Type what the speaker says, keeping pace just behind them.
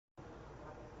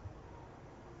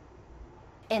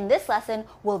In this lesson,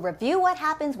 we'll review what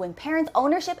happens when parent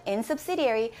ownership in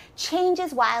subsidiary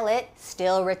changes while it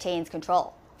still retains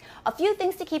control. A few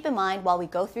things to keep in mind while we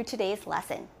go through today's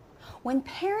lesson. When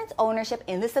parent ownership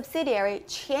in the subsidiary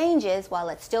changes while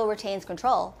it still retains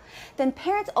control, then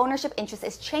parent's ownership interest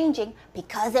is changing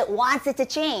because it wants it to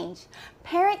change.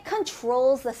 Parent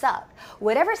controls the sub.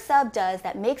 Whatever sub does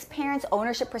that makes parent's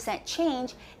ownership percent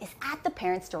change is at the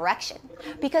parent's direction.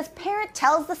 Because parent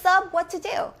tells the sub what to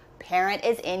do. Parent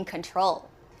is in control.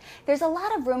 There's a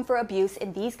lot of room for abuse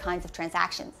in these kinds of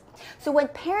transactions. So when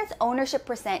parent's ownership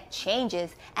percent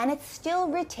changes and it still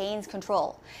retains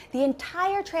control, the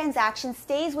entire transaction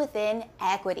stays within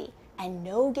equity and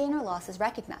no gain or loss is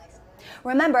recognized.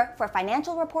 Remember, for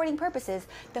financial reporting purposes,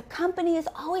 the company is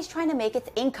always trying to make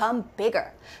its income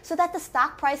bigger so that the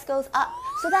stock price goes up,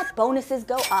 so that bonuses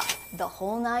go up, the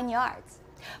whole 9 yards.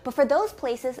 But for those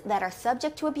places that are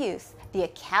subject to abuse, the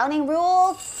accounting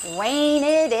rules rein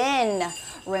it in.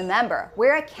 Remember,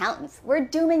 we're accountants. We're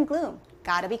doom and gloom.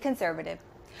 Gotta be conservative.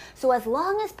 So as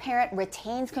long as parent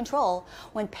retains control,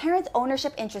 when parent's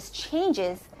ownership interest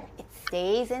changes, it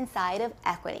stays inside of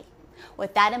equity.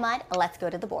 With that in mind, let's go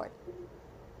to the board.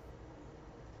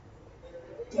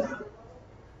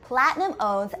 Platinum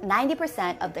owns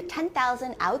 90% of the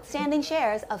 10,000 outstanding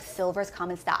shares of Silver's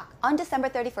common stock on December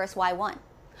 31st, Y1.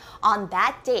 On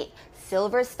that date,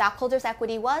 Silver's stockholders'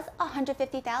 equity was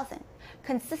 $150,000,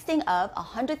 consisting of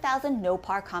 $100,000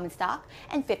 no-par common stock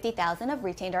and $50,000 of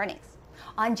retained earnings.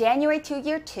 On January 2,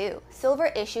 year 2, Silver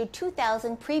issued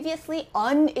 2,000 previously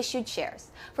unissued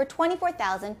shares for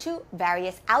 $24,000 to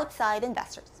various outside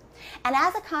investors. And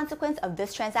as a consequence of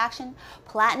this transaction,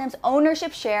 Platinum's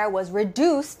ownership share was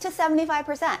reduced to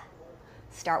 75%.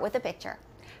 Start with the picture.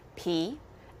 P,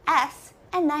 S,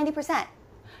 and 90%.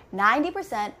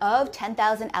 90% of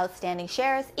 10,000 outstanding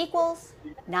shares equals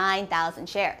 9,000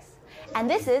 shares. And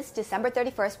this is December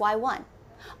 31st, Y1.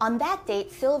 On that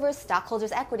date, Silver's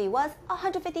stockholders' equity was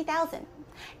 $150,000.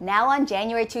 Now on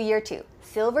January 2, year 2,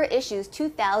 Silver issues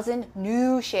 2,000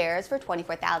 new shares for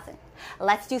 $24,000.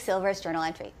 Let's do Silver's journal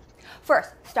entry.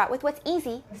 First, start with what's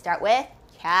easy. Start with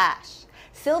cash.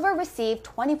 Silver received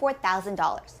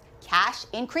 $24,000. Cash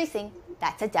increasing,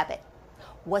 that's a debit.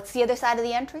 What's the other side of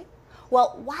the entry?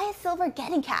 Well, why is Silver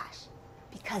getting cash?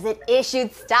 Because it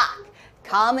issued stock.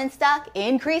 Common stock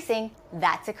increasing,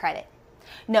 that's a credit.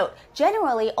 Note,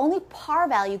 generally only par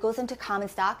value goes into common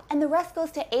stock and the rest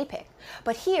goes to APIC.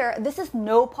 But here, this is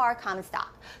no par common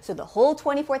stock. So the whole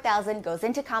 $24,000 goes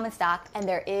into common stock and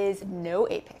there is no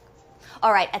APIC.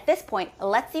 All right, at this point,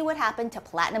 let's see what happened to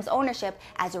Platinum's ownership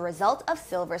as a result of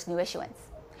Silver's new issuance.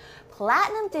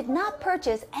 Platinum did not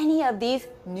purchase any of these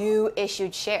new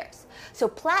issued shares. So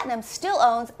Platinum still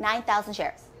owns 9,000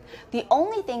 shares. The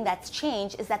only thing that's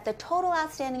changed is that the total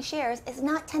outstanding shares is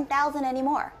not 10,000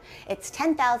 anymore. It's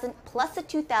 10,000 plus the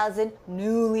 2,000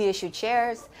 newly issued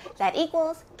shares. That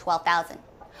equals 12,000.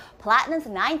 Platinum's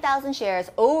 9,000 shares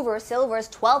over Silver's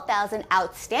 12,000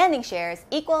 outstanding shares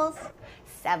equals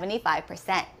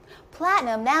 75%.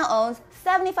 Platinum now owns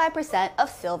 75% of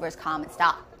Silver's common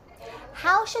stock.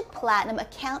 How should Platinum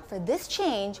account for this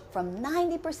change from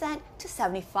 90% to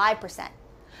 75%?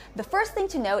 The first thing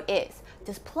to note is,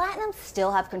 does Platinum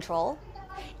still have control?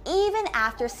 Even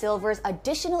after Silver's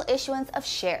additional issuance of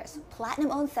shares,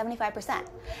 Platinum owns 75%.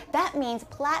 That means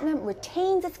Platinum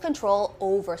retains its control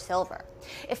over Silver.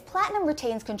 If Platinum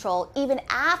retains control even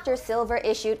after Silver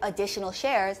issued additional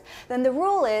shares, then the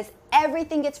rule is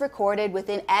everything gets recorded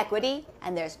within equity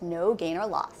and there's no gain or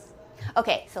loss.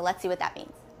 Okay, so let's see what that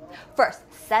means. First,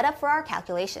 set up for our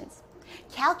calculations.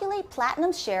 Calculate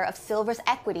Platinum's share of Silver's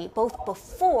equity both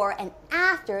before and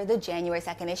after the January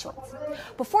 2nd issuance.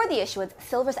 Before the issuance,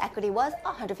 Silver's equity was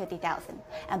 $150,000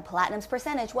 and Platinum's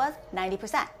percentage was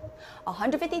 90%.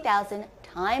 $150,000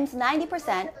 times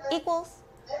 90% equals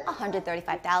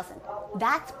 $135,000.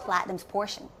 That's Platinum's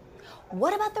portion.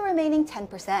 What about the remaining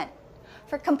 10%?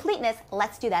 For completeness,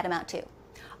 let's do that amount too.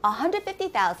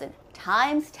 $150,000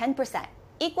 times 10%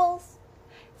 equals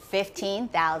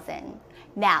 $15,000.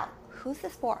 Now, who's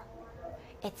this for?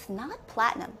 It's not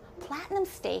Platinum. Platinum's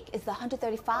stake is the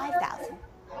 $135,000.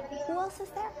 Who else is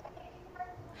there?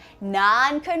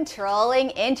 Non-controlling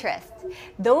interests.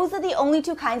 Those are the only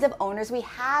two kinds of owners we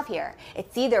have here.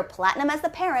 It's either Platinum as the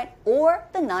parent or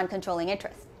the non-controlling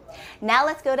interest. Now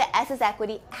let's go to S's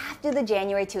equity after the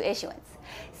January 2 issuance.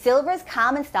 Silver's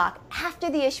common stock after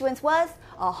the issuance was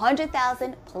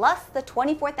 $100,000 plus the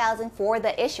 $24,000 for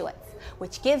the issuance,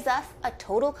 which gives us a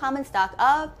total common stock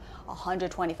of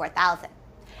 $124,000.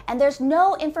 And there's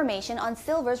no information on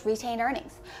Silver's retained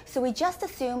earnings, so we just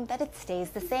assume that it stays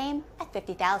the same at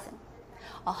 $50,000.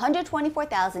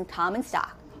 $124,000 common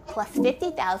stock plus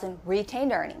 50,000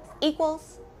 retained earnings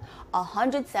equals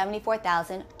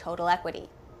 174,000 total equity.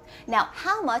 Now,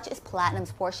 how much is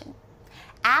Platinum's portion?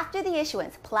 After the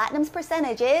issuance, Platinum's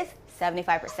percentage is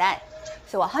 75%.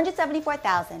 So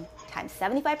 174,000 times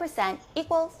 75%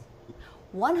 equals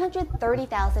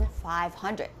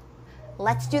 130,500.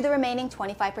 Let's do the remaining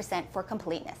 25% for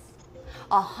completeness.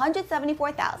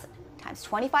 174,000 times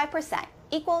 25%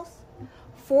 equals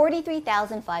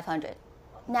 43,500.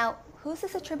 Now, who's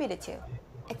this attributed to?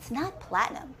 It's not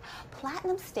Platinum.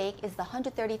 Platinum's stake is the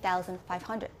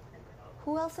 130,500.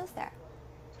 Who else is there?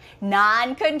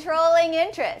 Non-controlling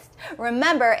interest.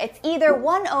 Remember, it's either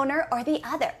one owner or the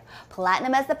other.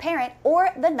 Platinum as the parent or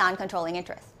the non-controlling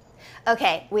interest.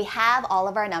 Okay, we have all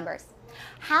of our numbers.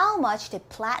 How much did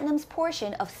Platinum's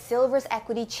portion of Silver's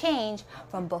equity change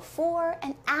from before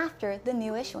and after the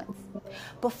new issuance?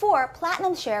 Before,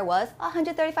 Platinum's share was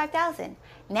 135,000.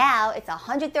 Now it's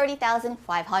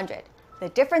 130,500. The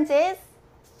difference is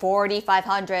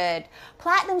 4,500.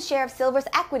 Platinum's share of Silver's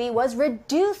equity was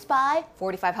reduced by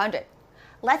 4,500.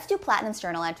 Let's do Platinum's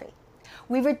journal entry.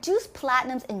 We reduced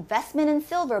Platinum's investment in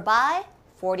Silver by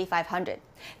 4,500.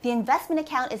 The investment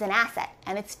account is an asset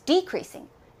and it's decreasing.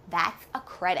 That's a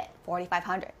credit,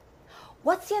 4,500.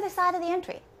 What's the other side of the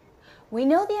entry? We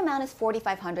know the amount is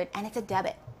 4,500 and it's a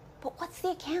debit, but what's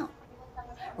the account?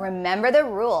 Remember the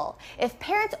rule. If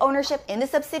parent's ownership in the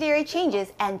subsidiary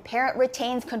changes and parent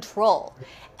retains control,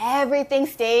 everything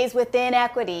stays within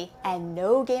equity and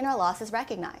no gain or loss is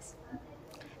recognized.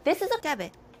 This is a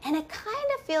debit and it kind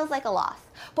of feels like a loss,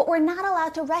 but we're not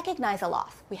allowed to recognize a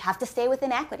loss. We have to stay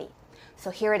within equity. So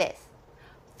here it is.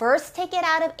 First, take it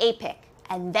out of APIC,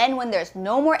 and then when there's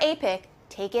no more APIC,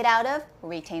 take it out of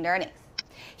retained earnings.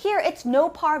 Here, it's no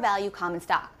par value common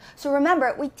stock. So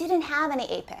remember, we didn't have any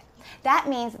APIC. That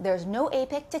means there's no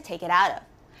APIC to take it out of.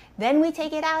 Then we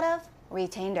take it out of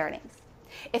retained earnings.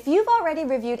 If you've already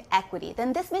reviewed equity,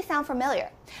 then this may sound familiar.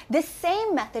 This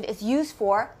same method is used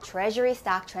for treasury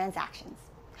stock transactions.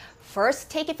 First,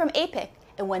 take it from APIC,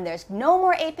 and when there's no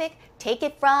more APIC, take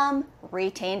it from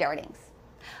retained earnings.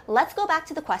 Let's go back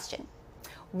to the question.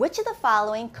 Which of the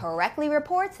following correctly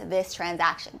reports this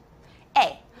transaction?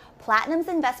 A. Platinum's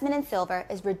investment in Silver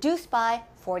is reduced by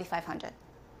 4,500.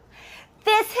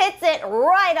 This hits it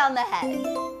right on the head.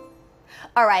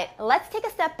 All right, let's take a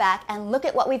step back and look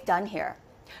at what we've done here.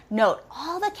 Note,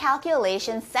 all the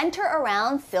calculations center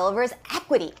around Silver's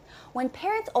equity. When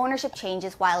parent's ownership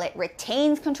changes while it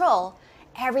retains control,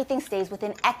 everything stays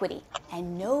within equity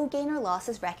and no gain or loss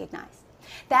is recognized.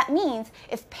 That means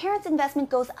if parent's investment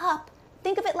goes up,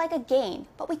 think of it like a gain,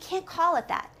 but we can't call it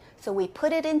that. So we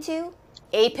put it into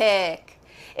APIC.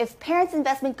 If parent's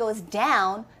investment goes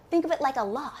down, think of it like a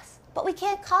loss, but we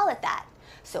can't call it that.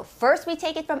 So first we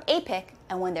take it from APIC,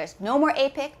 and when there's no more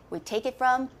APIC, we take it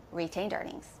from retained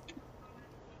earnings.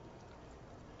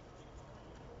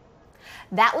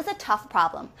 That was a tough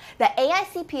problem. The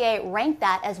AICPA ranked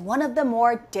that as one of the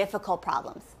more difficult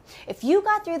problems. If you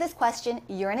got through this question,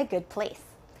 you're in a good place.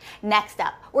 Next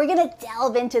up, we're going to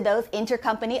delve into those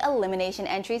intercompany elimination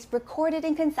entries recorded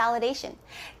in consolidation.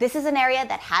 This is an area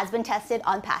that has been tested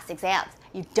on past exams.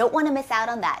 You don't want to miss out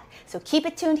on that. So keep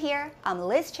it tuned here. I'm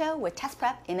Liz Cho with Test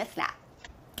Prep in a Snap.